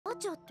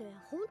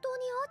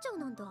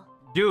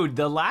Dude,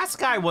 the last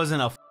guy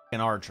wasn't a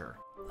fucking archer.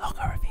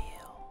 Logo reveal.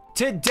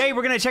 Today,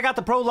 we're gonna check out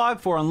the prologue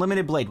for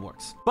Unlimited Blade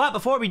Wars. But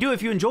before we do,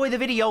 if you enjoy the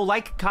video,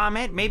 like,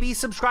 comment, maybe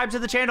subscribe to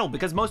the channel,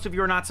 because most of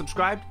you are not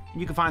subscribed.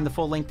 You can find the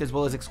full link as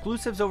well as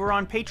exclusives over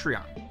on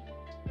Patreon.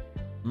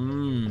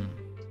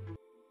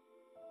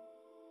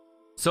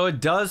 So it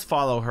does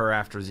follow her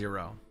after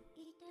Zero.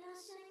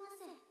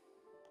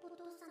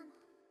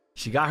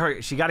 She got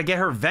to get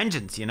her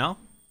vengeance, you know?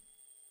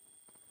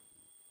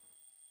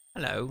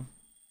 Hello.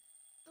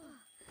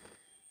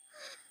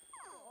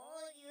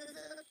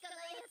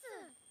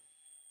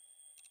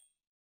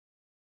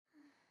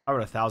 I would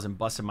 1,000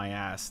 busted my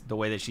ass the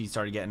way that she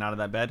started getting out of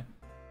that bed.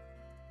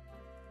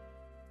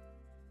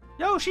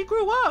 Yo, she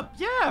grew up.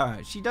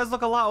 Yeah, she does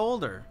look a lot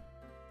older.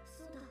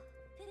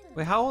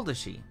 Wait, how old is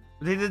she?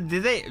 Did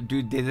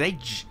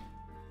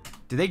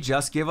they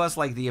just give us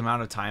like the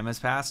amount of time has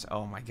passed?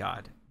 Oh my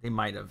god, they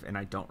might have, and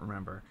I don't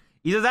remember.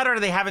 Either that or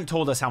they haven't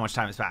told us how much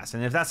time has passed.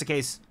 And if that's the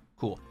case,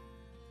 cool.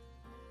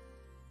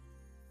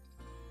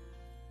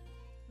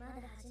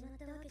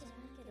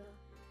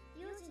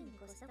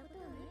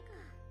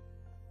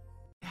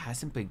 It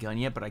hasn't begun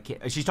yet, but I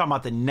can't. She's talking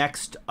about the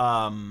next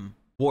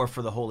war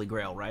for the Holy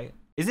Grail, right?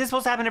 Isn't it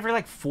supposed to happen every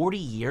like 40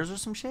 years or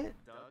some shit?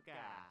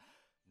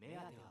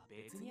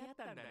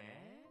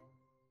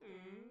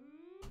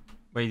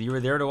 Wait, you were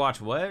there to watch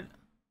what?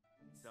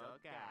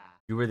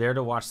 You were there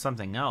to watch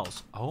something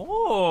else.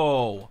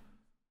 Oh,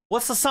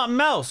 what's the something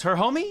else? Her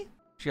homie?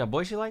 She got a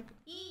boy she like?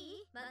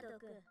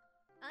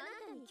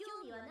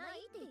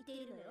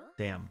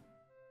 Damn.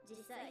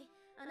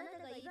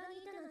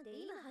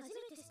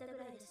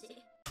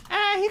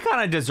 He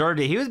kind of deserved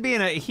it. He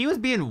was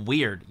being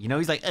weird. You know,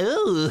 he's like,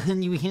 oh,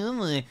 you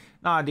human.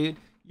 Nah, dude,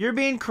 you're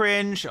being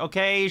cringe.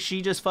 Okay,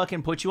 she just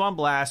fucking put you on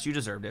blast. You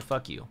deserved it.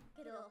 Fuck you.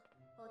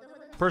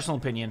 Personal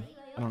opinion.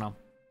 I don't know.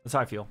 That's how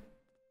I feel.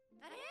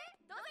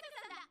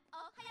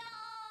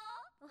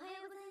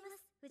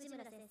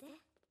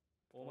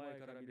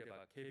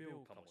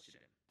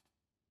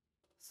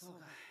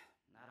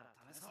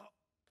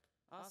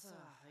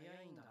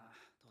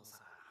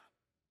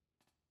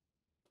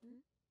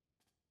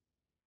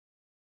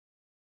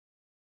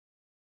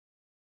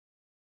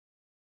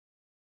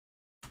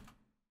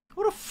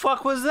 What the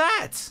fuck was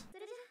that?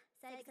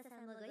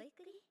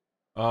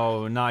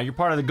 Oh, nah, you're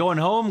part of the going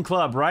home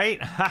club,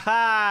 right?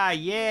 Haha,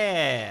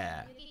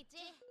 yeah.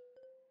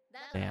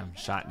 Damn,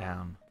 shot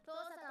down.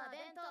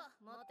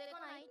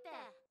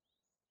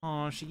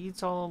 Oh, she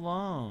eats all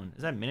alone.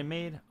 Is that Minute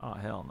Maid? Oh,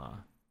 hell no.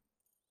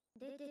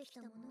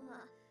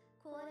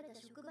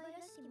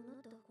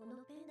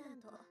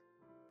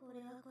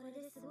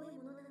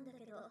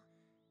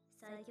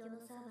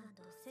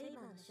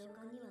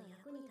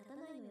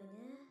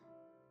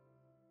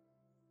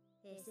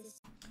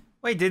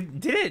 Wait,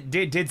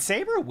 did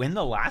Saber win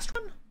the last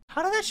one?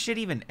 How did that shit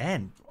even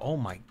end? Oh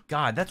my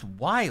god, that's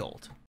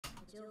wild.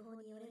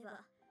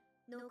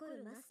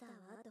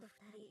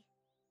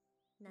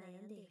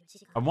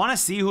 I want to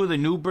see who the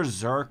new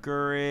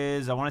Berserker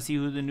is. I want to see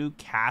who the new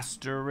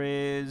caster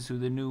is, who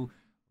the new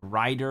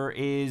rider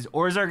is.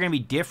 Or is there going to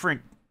be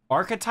different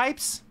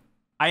archetypes?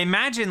 I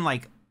imagine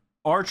like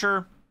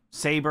Archer,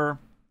 Saber,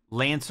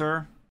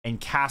 Lancer, and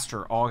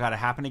Caster all got to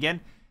happen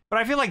again. But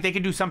I feel like they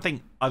could do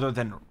something other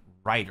than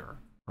Rider,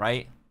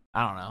 right?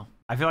 I don't know.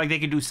 I feel like they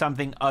could do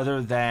something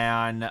other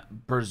than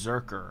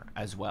Berserker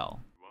as well.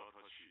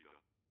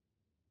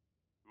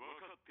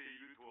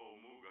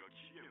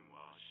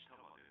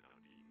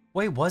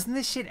 Wait, wasn't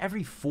this shit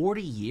every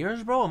 40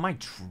 years, bro? Am I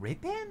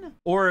tripping?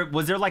 Or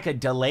was there like a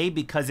delay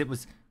because it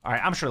was... All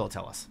right, I'm sure they'll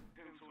tell us.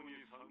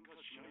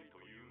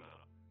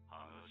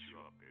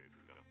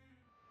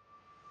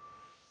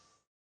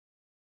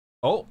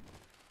 Oh.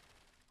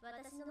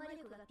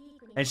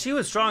 And she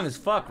was strong as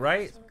fuck,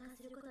 right?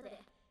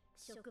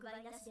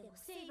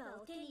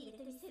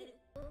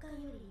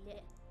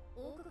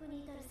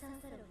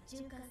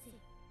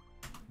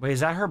 Wait, is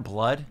that her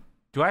blood?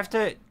 Do I have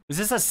to... Is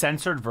this a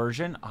censored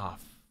version? Oh,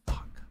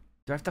 fuck.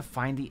 Do I have to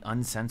find the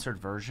uncensored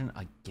version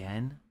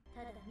again?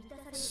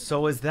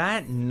 So is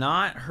that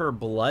not her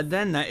blood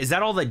then? Is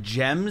that all the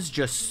gems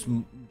just,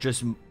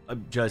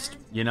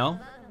 you know?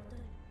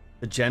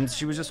 The gems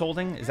she was just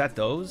holding? Is that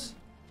those?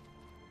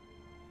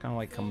 Kind of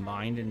like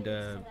combined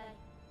into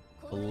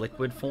a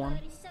liquid form?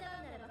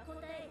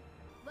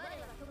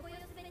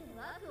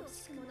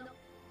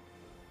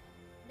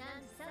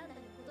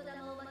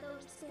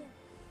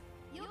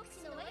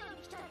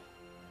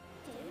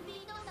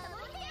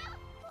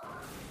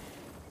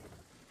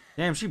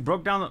 Damn, she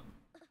broke down the...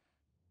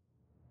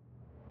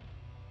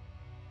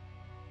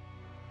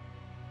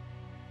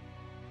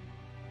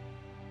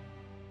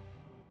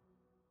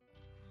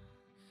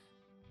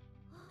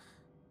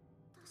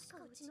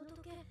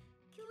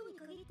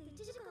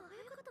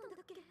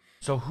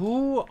 So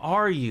who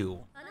are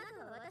you?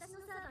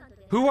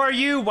 Who are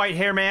you, white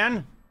hair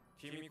man?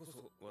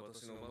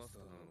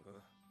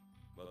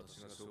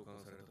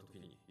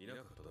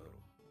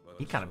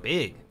 He kind of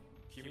big.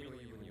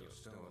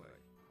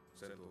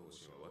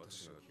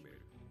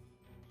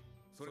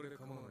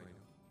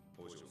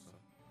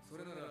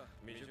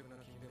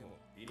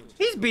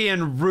 He's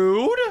being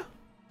rude.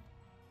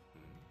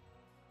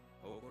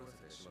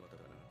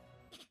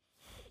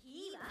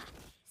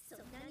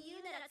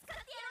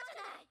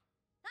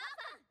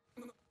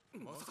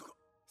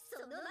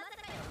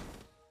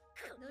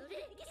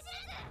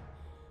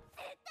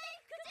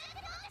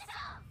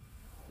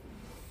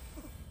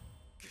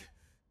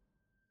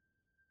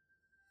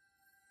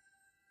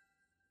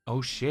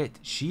 Oh shit,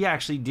 she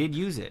actually did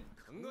use it.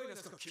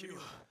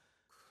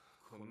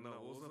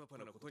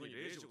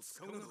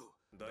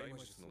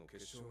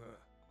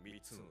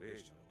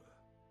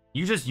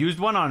 You just used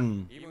one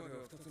on...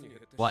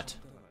 what?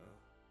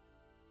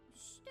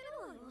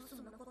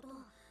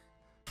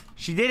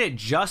 She did it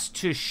just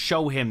to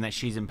show him that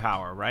she's in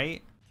power,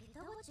 right?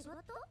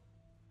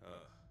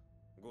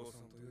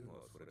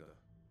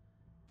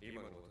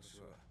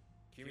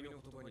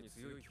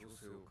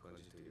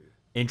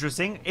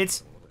 Interesting.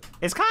 It's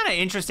kind of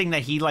interesting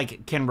that he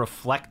like can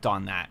reflect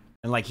on that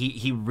and like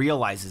he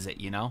realizes it,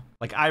 you know?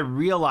 Like I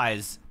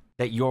realize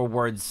that your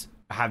words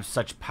have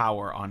such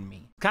power on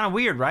me. Kind of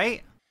weird,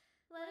 right?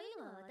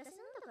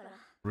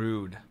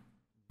 Rude.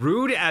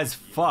 Rude as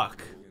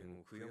fuck.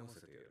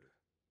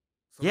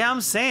 Yeah,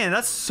 I'm saying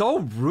that's so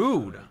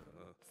rude.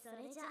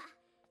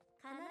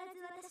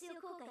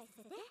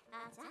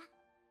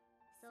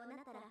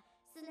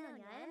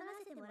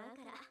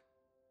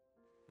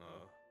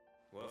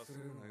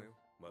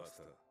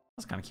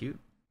 That's kind of cute.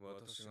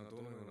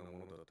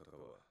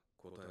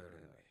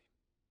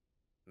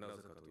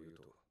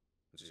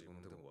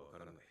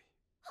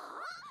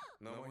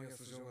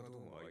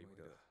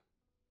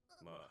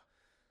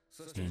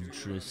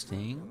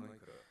 Interesting.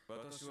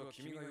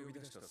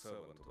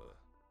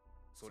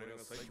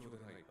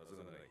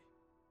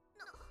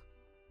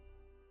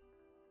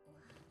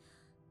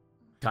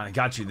 Kind of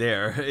got you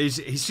there.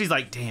 She's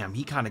like, damn,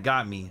 he kind of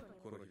got me.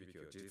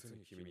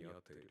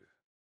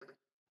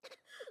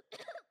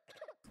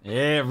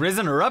 Yeah,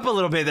 risen her up a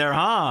little bit there,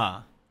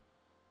 huh?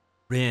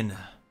 Rin,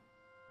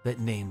 that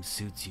name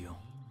suits you.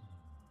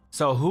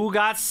 So who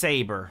got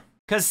Saber?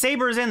 Because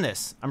Saber's in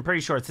this. I'm pretty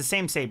sure it's the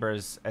same Saber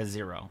as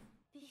Zero.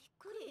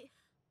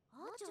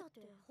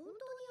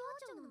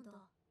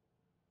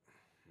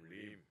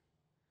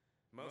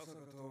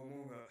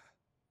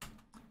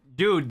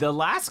 Dude, the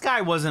last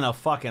guy wasn't a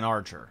fucking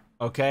archer,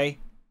 okay?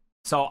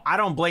 So I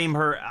don't blame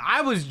her.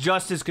 I was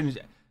just as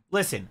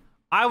listen,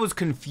 I was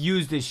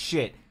confused as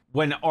shit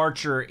when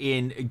Archer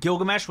in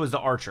Gilgamesh was the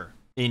archer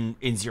in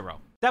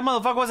Zero. That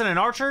motherfucker wasn't an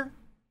archer.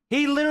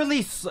 He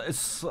literally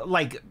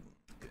like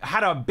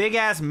had a big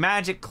ass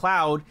magic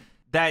cloud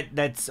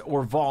that's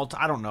or vault.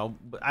 I don't know.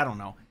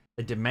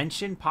 A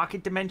dimension,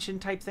 pocket dimension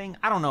type thing.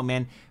 I don't know,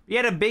 man. He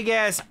had a big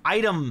ass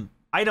item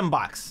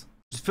box,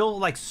 just filled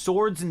with like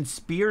swords and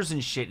spears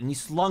and shit, and he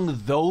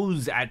slung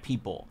those at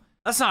people.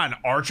 That's not an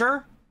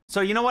archer.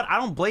 So you know what? I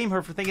don't blame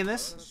her for thinking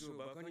this.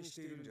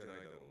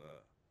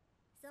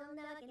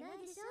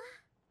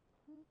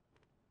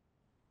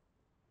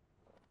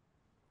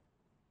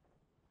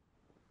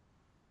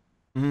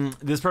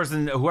 This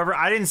person, whoever,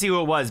 I didn't see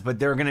who it was, but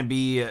they're gonna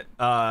be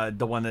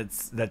the one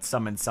that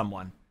summoned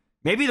someone.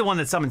 Maybe the one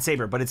that summoned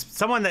Saber, but it's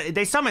someone that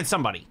they summoned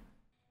somebody.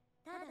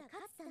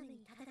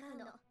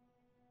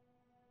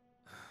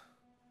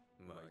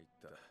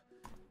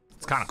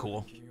 It's kind of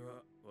cool.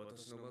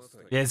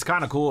 Yeah, it's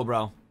kind of cool,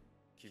 bro.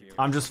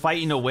 I'm just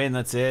fighting to win.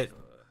 That's it.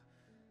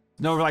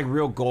 No like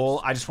real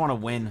goal. I just want to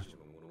win.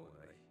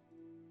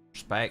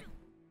 Respect.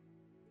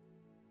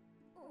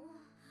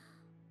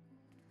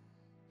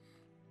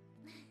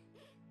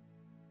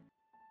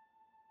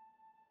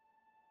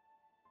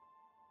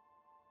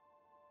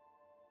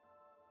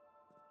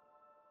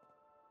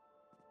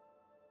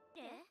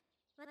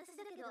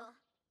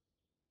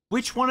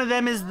 Which one of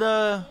them is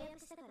the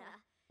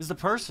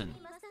person?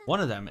 One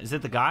of them. Is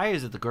it the guy or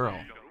is it the girl?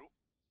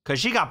 Because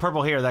she got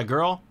purple hair, that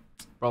girl.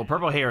 Bro,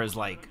 purple hair is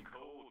like...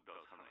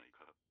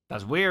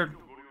 That's weird.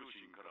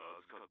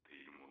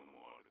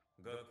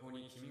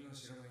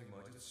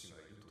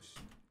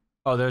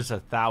 Oh, there's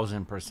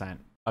 1,000%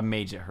 a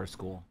mage at her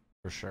school.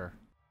 For sure.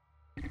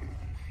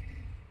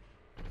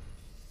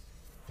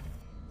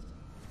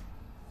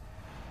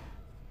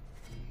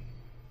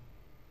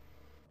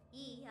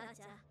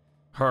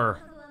 Her.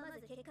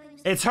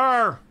 It's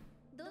her!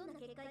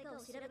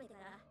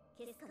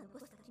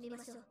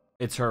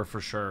 It's her for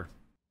sure.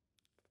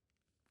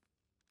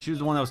 She was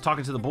the one that was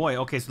talking to the boy.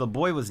 Okay, so the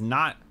boy was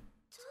not...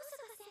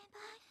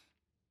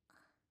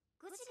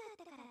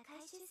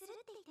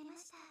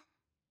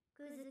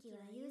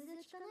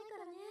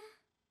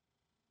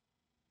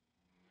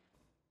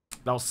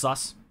 That was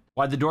sus.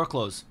 Why'd the door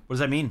close? What does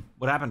that mean?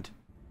 What happened?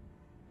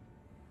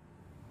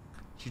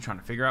 She's trying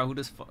to figure out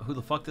who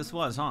the fuck this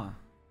was, huh?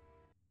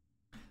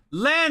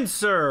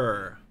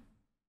 Lancer!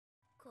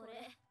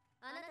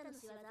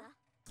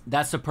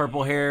 That's the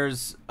purple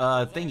hair's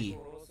thingy.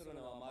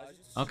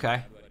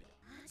 Okay.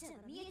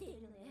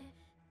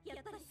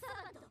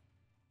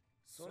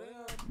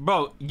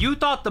 Bro, you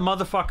thought the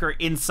motherfucker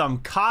in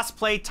some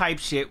cosplay type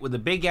shit with a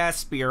big ass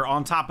spear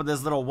on top of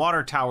this little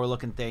water tower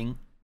looking thing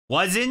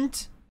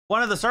wasn't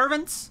one of the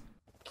servants?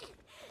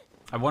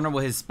 I wonder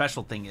what his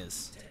special thing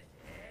is.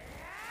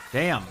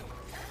 Damn.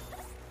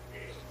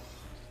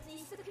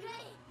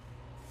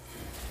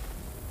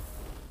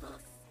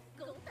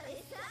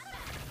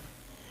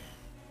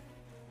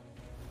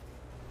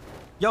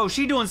 Yo,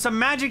 she doing some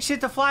magic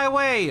shit to fly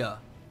away.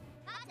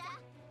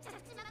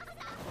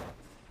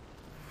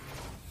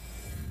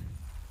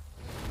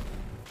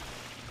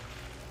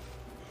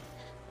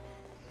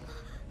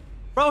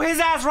 Bro, his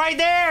ass right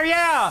there,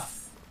 yeah.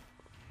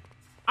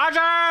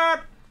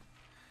 Archer!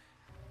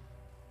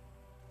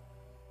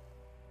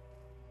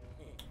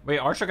 Wait,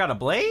 Archer got a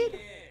blade?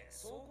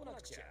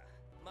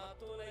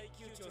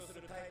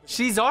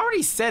 She's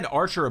already said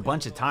Archer a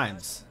bunch of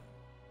times.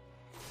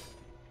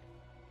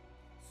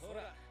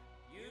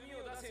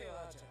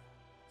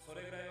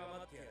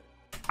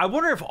 I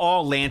wonder if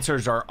all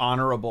Lancers are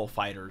honorable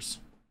fighters.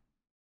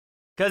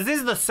 Because this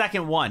is the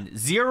second one.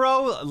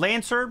 Zero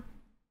Lancer,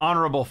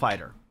 honorable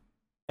fighter.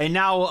 And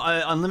now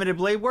Unlimited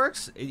Blade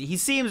Works, he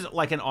seems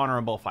like an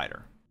honorable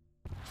fighter.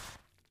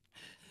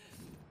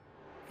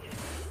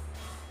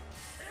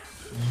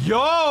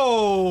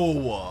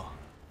 Yo!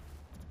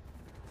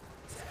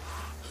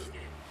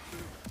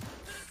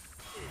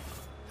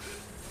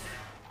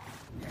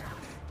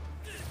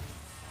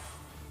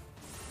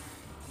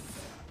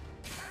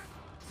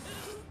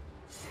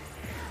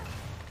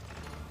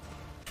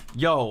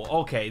 Yo,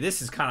 okay,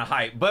 this is kind of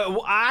hype. But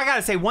I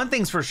gotta say, one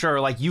thing's for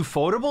sure, like,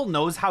 Ufotable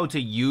knows how to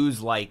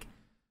use, like,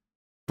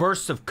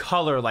 bursts of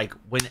color, like,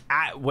 when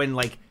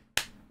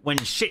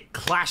shit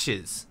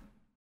clashes.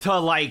 To,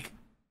 like,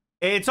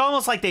 it's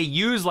almost like they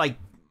use, like,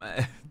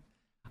 I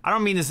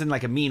don't mean this in,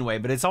 like, a mean way,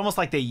 but it's almost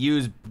like they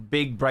use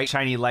big, bright,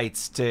 shiny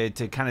lights to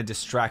kind of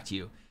distract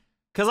you.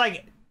 Because,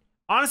 like,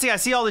 honestly, I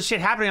see all this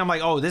shit happening, I'm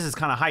like, oh, this is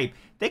kind of hype.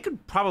 They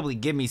could probably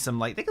give me some,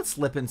 like, they could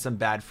slip in some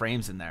bad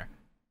frames in there.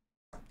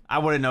 I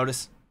wouldn't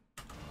notice.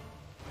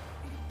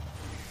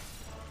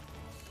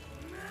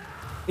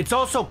 It's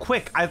also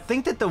quick. I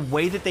think that the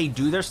way that they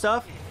do their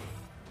stuff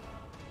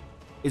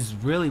is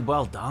really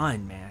well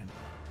done, man.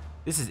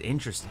 This is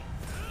interesting.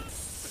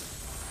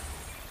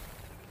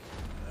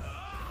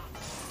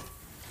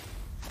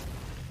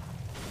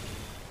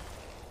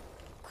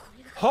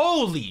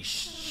 Holy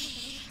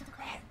shit.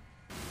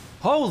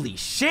 Holy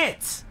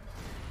shit.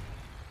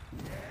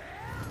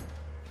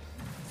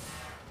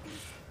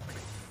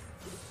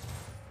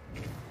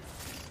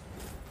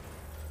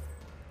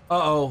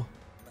 Uh-oh.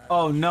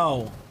 Oh,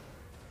 no.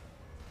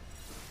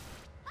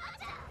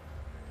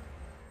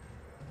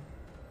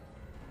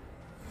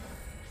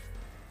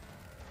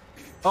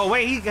 Oh,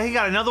 wait, he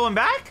got another one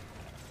back?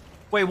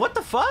 Wait, what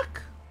the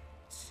fuck?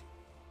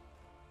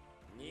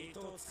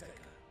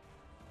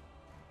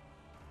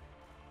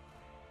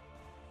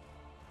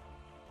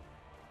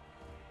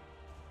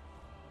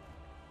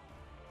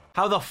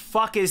 How the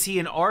fuck is he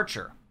an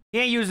archer? He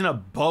ain't using a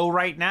bow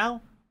right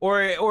now?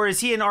 Or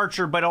is he an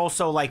archer, but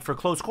also, like, for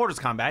close quarters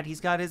combat,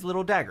 he's got his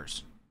little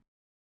daggers?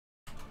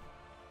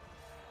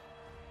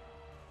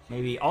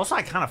 Maybe. Also,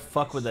 I kind of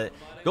fuck with it.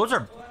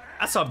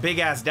 That's a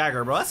big-ass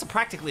dagger, bro. That's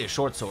practically a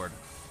short sword.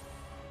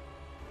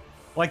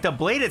 Like, the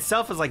blade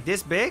itself is, like,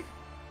 this big.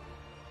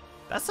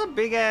 That's a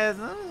big-ass...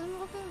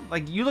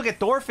 Like, you look at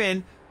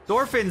Thorfinn.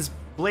 Thorfinn's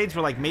blades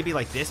were, like, maybe,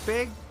 like, this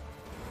big.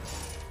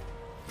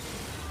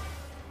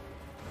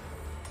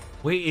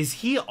 Wait, is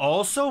he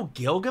also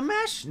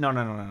Gilgamesh? No.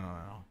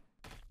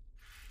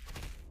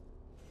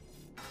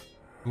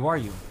 Who are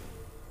you?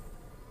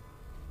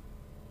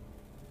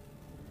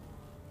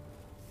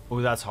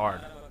 Oh, that's hard.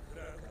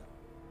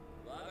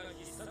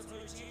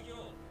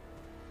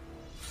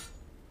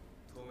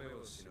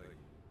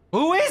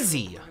 Who is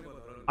he?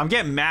 I'm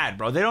getting mad,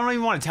 bro. They don't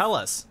even want to tell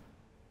us.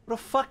 What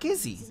the fuck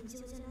is he?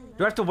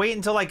 Do I have to wait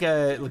until like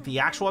the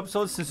actual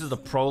episode since it's the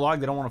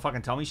prologue? They don't want to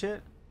fucking tell me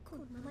shit?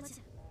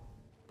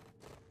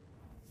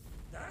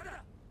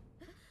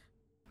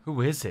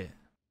 Who is it?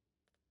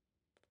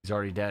 He's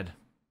already dead.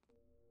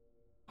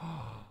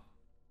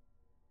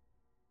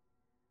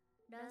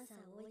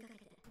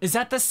 Is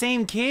that the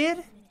same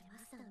kid?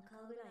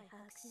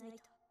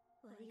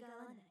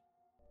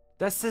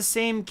 That's the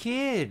same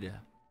kid.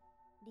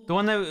 The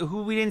one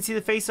who we didn't see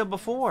the face of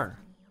before.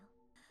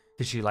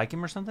 Did she like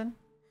him or something?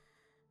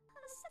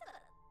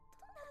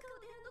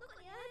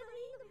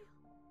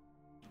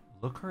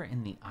 Look her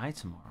in the eye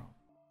tomorrow.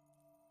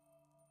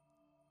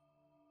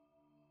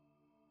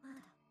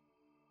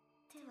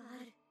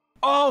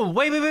 Oh,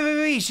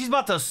 wait. She's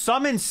about to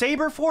summon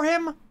Saber for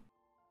him?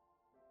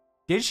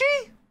 Did she?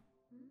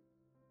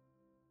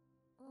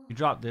 You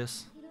dropped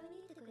this.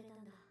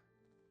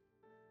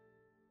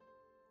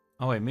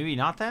 Oh, wait, maybe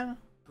not then?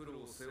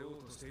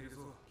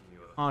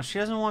 Oh, she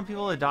doesn't want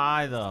people to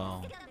die,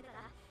 though.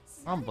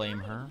 I don't blame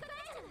her.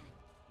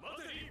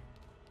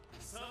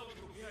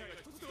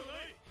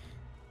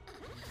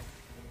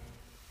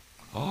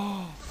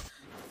 Oh,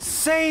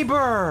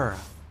 Saber!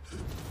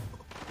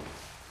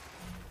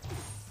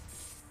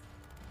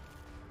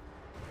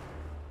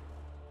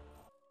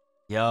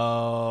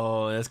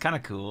 Yo, that's kind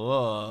of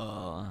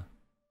cool.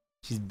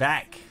 She's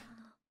back.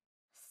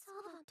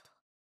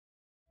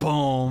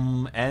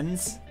 Boom.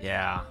 Ends?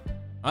 Yeah.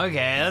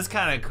 Okay, that's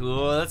kind of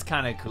cool. That's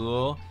kind of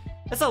cool.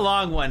 That's a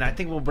long one. I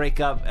think we'll break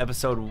up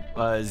episode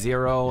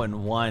 0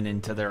 and 1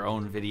 into their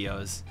own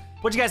videos.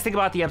 What do you guys think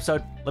about the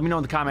episode? Let me know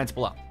in the comments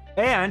below.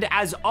 And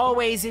as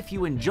always, if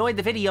you enjoyed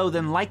the video,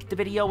 then like the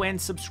video and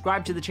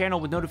subscribe to the channel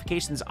with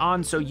notifications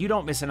on so you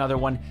don't miss another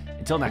one.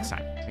 Until next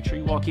time, make sure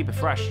you all keep it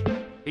fresh.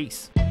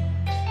 Peace.